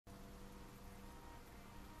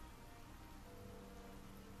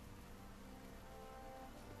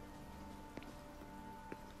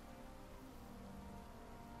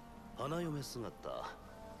花嫁姿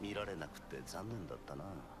見られなくて残念だったな。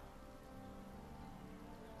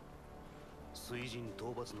水神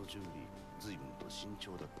討伐の準備随分と慎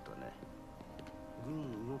重だったね。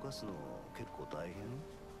軍動かすの結構大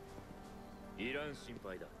変？いらん心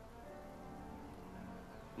配だ。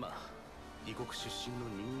まあ異国出身の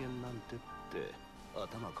人間なんてって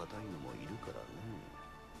頭固いのもいるからね。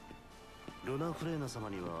ルナ・フレーナ様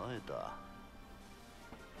には会えた？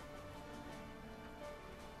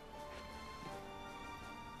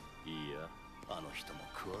いいや、あの人も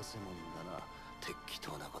食わせもんだな。適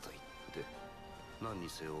当なこと言って。何に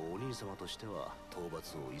せよお兄様としては討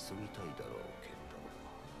伐を急ぎたいだろうけ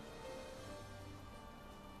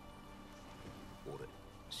ど。俺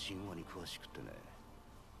神話に詳しくてね。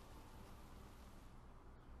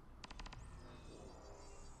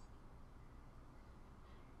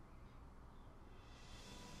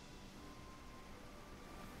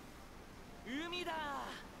海だ。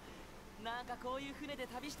なんかこういう船で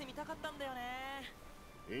旅してみたかったんだよね。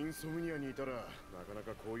インソムニアにいたらなかな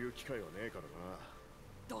かこういう機会はねえからな。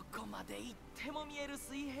どこまで行っても見える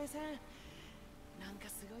水平線、なんか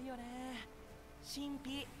すごいよね。神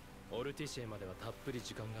秘。オルティシエまではたっぷり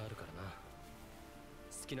時間があるからな。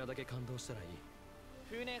好きなだけ感動したらいい。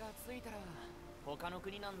船が着いたら他の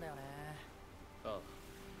国なんだよね。あ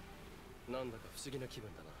あ、なんだか不思議な気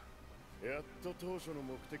分だな。やっと当初の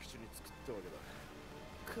目的地に着くってわけだ。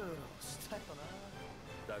苦労したよな。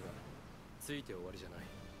だがついて終わりじゃない。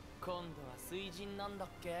今度は水神なんだっ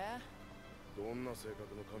け？どんな性格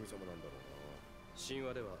の神様なんだろう神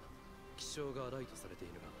話では気性が荒いとされて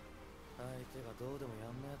いるが、相手がどうでも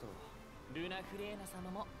やんねえと。ルナ・フレーナ様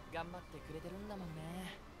も頑張ってくれてるんだもん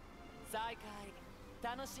ね。再会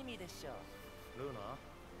楽しみでしょ。ルーナ？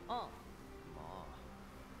うん。まあ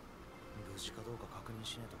無事かどうか確認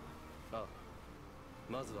しねえと。ああ、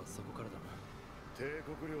まずはそこからだな。な。帝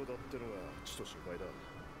国領だってのがちと心配だ。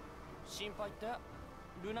心配って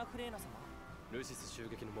ルナ・フレーナ様？ルシス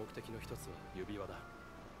襲撃の目的の一つは指輪だ。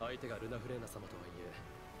相手がルナ・フレーナ様とはいえ、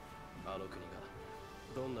あの国が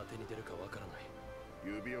どんな手に出るかわからない。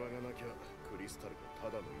指輪がなきゃクリスタル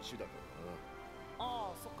がただの石だから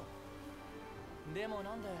な。ああ、そっか。でも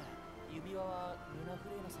なんで指輪はルナ・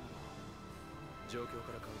フレーナ様が？状況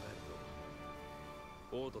から考える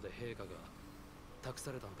と王都で陛下が託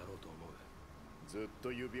されたんだろうと思う。ずっ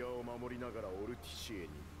と指輪を守りながらオルティシエに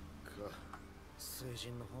か。水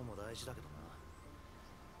神の方も大事だけどな。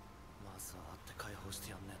まずは会って解放し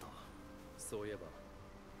てやんねえと。そういえば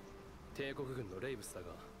帝国軍のレイブスだ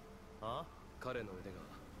が、あ？彼の腕が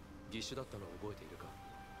義手だったのを覚えているか？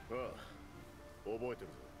ああ、覚えて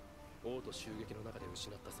るぞ。王都襲撃の中で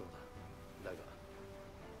失ったそうだ。だが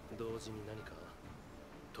同時に何か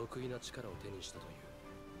得意な力を手にしたという。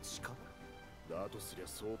力？だとすりゃ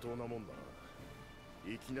相当なもんだな。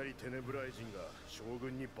いきなりテネブライ人が将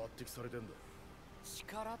軍に抜擢されてんだ。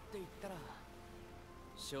力って言ったら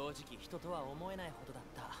正直人とは思えないほどだっ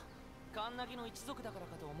た。カンナギの一族だから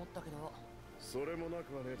かと思ったけど。それもな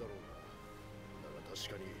くはねえだろうが。だが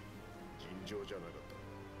確かに尋常じゃなかっ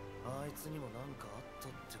た。あいつにも何かあった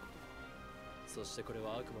ってこと？そしてこれ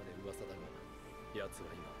はあくまで噂だが、奴は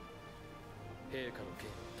今陛下の剣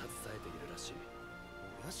を携えているらしい。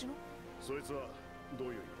親父の？そいつはど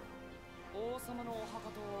ういう意味王様のお墓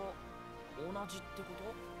と同じってこ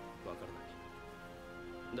と？わからない。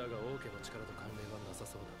だが王家の力と関連はなさ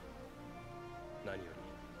そうだ。何より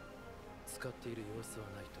使っている様子は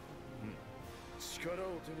ないと。力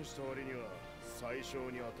を手にした割には最小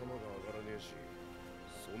に頭が上がらねえし、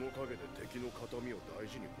その陰で敵の形見を大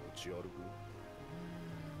事に持ち歩く。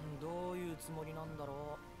どういうつもりなんだ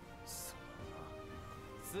ろう。そ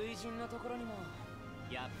う水神のところにも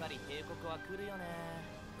やっぱり帝国は来るよね。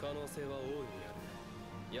可能性は大いにあ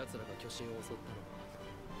る。奴らが巨神を襲ったのは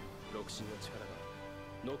六神の力が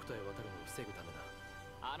ノクタへ渡るのを防ぐためだ。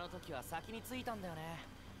あの時は先に着いたんだよね。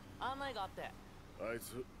案内があって。あい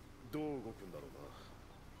つどう動くんだろうな。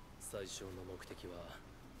最小の目的は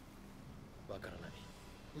わからない。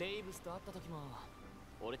レイブスと会った時も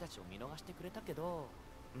俺たちを見逃してくれたけど。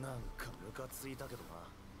なんかムカついたけどな。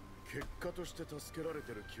結果として助けられ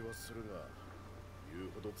てる気はするが、言う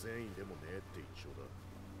ほど善意でもねえって印象だ。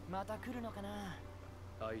また来るのかな。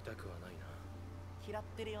会いたくはないな。嫌っ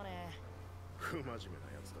てるよね。不真面目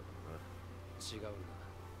なやつだからな。違うんだ。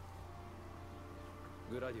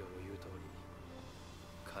グラディオの言う通り、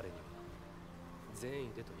彼には善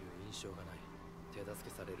意でという印象がない。手助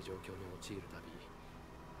けされる状況に陥るたび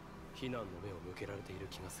非難の目を向けられている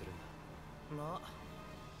気がするんだ。まあ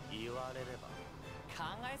言われれば。考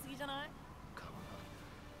えすぎじゃない？かもな。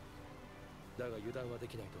だが油断はで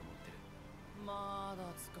きないと思ってる。まだ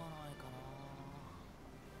つかないか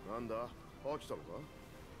なんだ飽きたのか？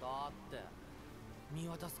だって見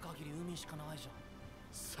渡す限り海しかないじゃん。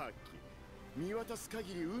さっき見渡す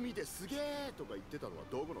限り海ですげーとか言ってたのは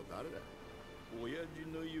どこの誰だ？親父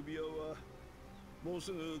の指輪はもう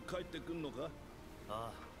すぐ帰ってくんのか？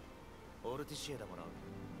ああ、オルティシエでもら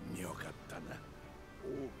う。よかったな。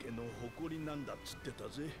王家の誇りなんだっつってた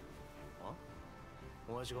ぜ。あ、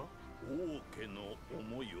親父が？王家の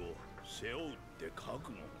思いを背負うって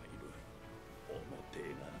覚悟がいる。表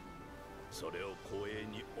がそれを光栄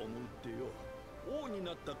に思うってよ。王に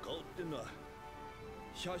なった顔ってのは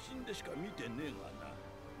写真でしか見てねえがな。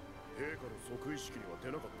陛下の即位式には出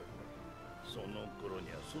なかったのか？その頃に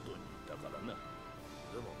は外にいたからな。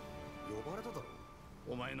でも呼ばれただろ。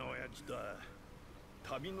お前の親父とは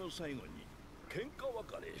旅の最後に喧嘩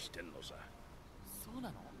別れしてんのさ。そうな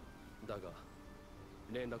の？だが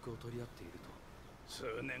連絡を取り合っていると。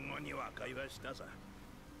数年後に和解はしたさ。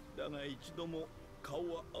だが一度も顔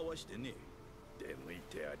は合わしてねえ。出向い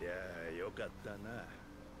てありゃよかったな。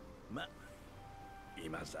ま、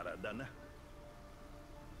今さらだな。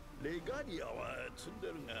レガリアは積んで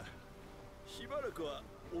るが、しばらくは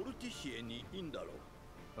オルティシエにいいんだろう。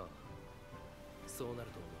ああ、そうなる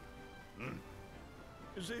と思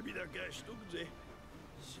う。整備だけはしとくぜ。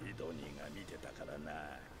シドニーが見てたから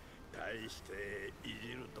な。大してい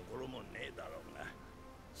じるところもねえだろうが。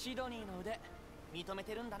シドニーの腕認め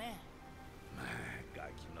てるんだね。まあガ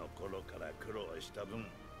キの頃から苦労した分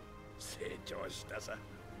成長したさ。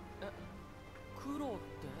苦労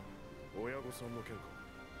って親御さんの件か？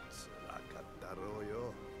つらかったろう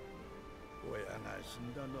よ。親が死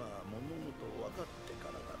んだのは物事分かって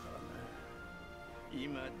からだからな。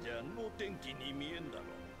今じゃ能天気に見えんだろ。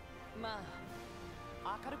ま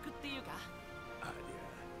あ明るくっていうか。あり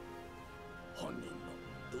ゃ本人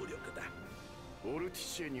の努力だ。オルティ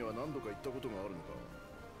シエには何度か行ったことがあるのか？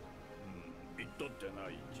言っとってな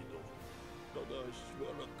一度。ただしば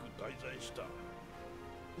らく滞在した。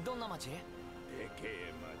どんな町？でけ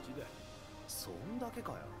え町だ。そんだけ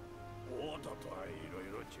かよ。王都とはいろ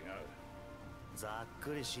いろ違う。ざっ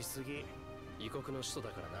くりしすぎ。異国の首都だ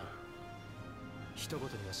からな。一言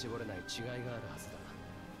には絞れない違いがあるはずだ。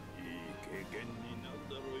いい経験になる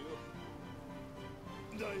だろ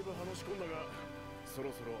うよ。だいぶ話し込んだが、そ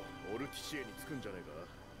ろそろオルティシエに着くんじゃね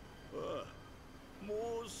えか？ああ、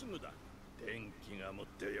もうすぐだ。天気がもっ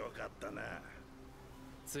てよかったな。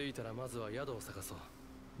着いたらまずは宿を探そう。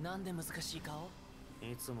なんで難しい顔？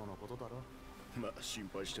いつものことだろ。まあ心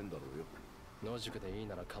配してんだろうよ。野宿でいい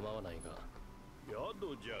なら構わないが。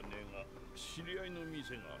宿じゃねえが知り合いの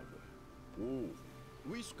店がある。お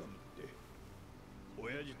ウィスカムって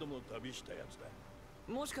親父とも旅したやつだ。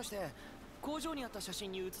もしかして工場にあった写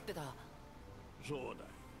真に写ってた。そうだ。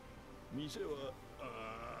店は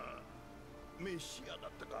メシアだ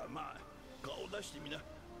ったか。まあ顔出してみな。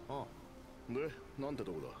あお。で、なんてと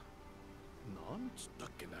こだ？なんつった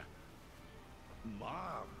っけな。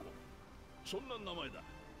マーゴ。そんな名前だ。へ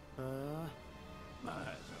え。ま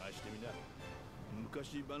あ探してみな。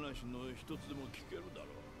昔話の一つでも聞けるだろ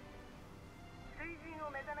う。水人を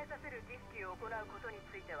目覚めさせる儀式を行うことに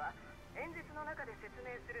ついては演説の中で説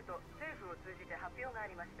明すると政府を通じて発表があ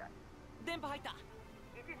りました。電波入った。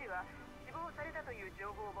一時は死亡されたという情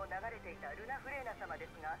報も流れていたルナ・フレーナ様で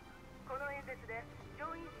すが、この演説で上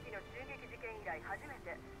院式の襲撃事件以来初め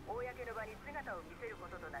て公の場に姿を見せるこ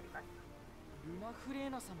ととなります。ルナフレー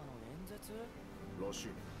ナ様の演説？らし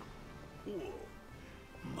い。おお、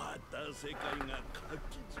また世界が活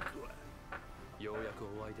気づくわ。ようやく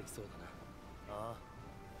お会いできそうだな。ああ。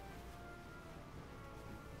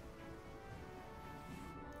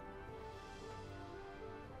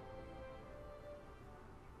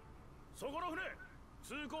そこの船、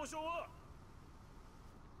通行証は？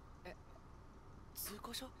通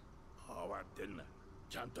行証？慌てんな。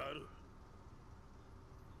ちゃんとある。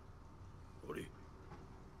おり。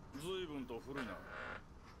随分と古いな。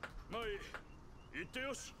まあいい。行って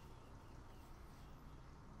よし。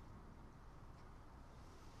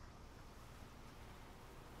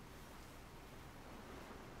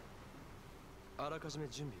あらかじめ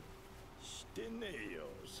準備を。してねえよ。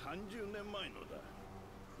30年前のだ。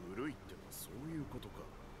古いってのはそういうことか。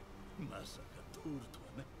まさか通ると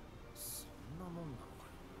はな。そんなもんなのかよ。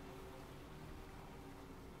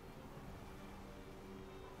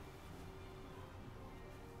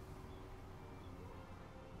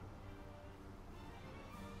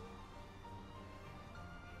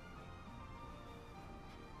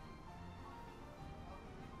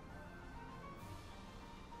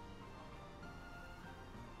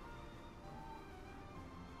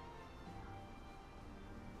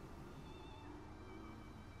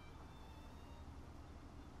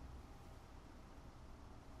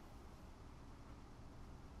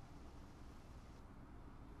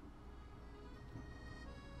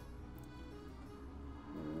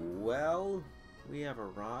well, we have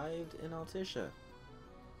arrived in Altisha.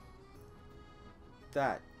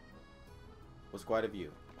 That was quite a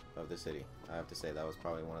view of the city. I have to say, that was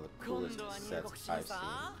probably one of the coolest sets I've seen.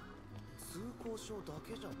 通行証だ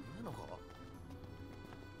けじゃねえのか。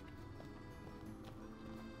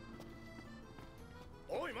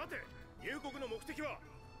おい待て、入国の目的は。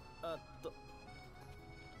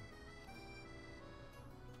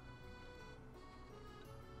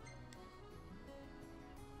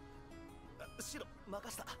シロ、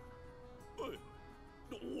任した。おい、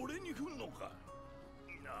俺に振んのか。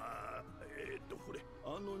これ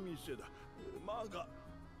あの店だ。マーガ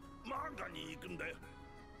に行くんだよ。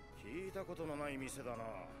聞いたことのない店だな。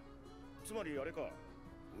つまりあれか、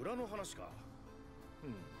裏の話か。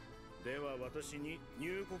では私に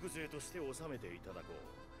入国税として納めていただこ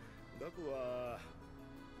う。額は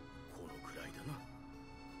このくらいだ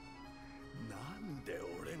な。なんで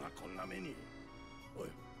俺がこんな目に。おい、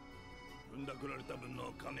踏んだくられた分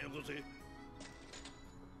の金よこせ。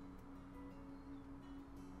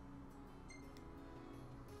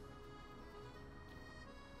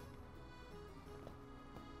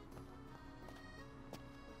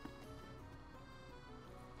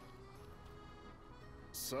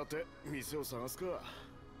さて、店を探すか。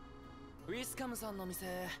ウィスカムさんの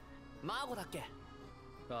店、マーゴだっけ？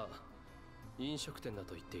ああ、飲食店だ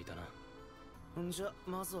と言っていたな。んじゃ、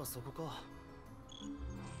まずはそこか。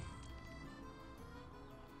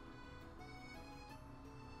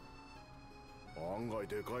案外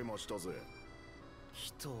でかい町だぜ。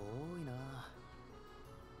人多いな。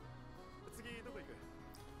次どこ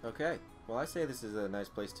行く？ Okay, well, I say this is a nice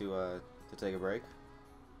place to take a break.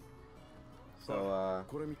 So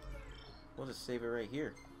we'll just save it right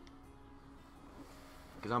here,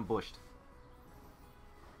 because I'm bushed,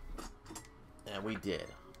 and we did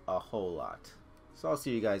a whole lot. So I'll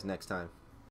see you guys next time.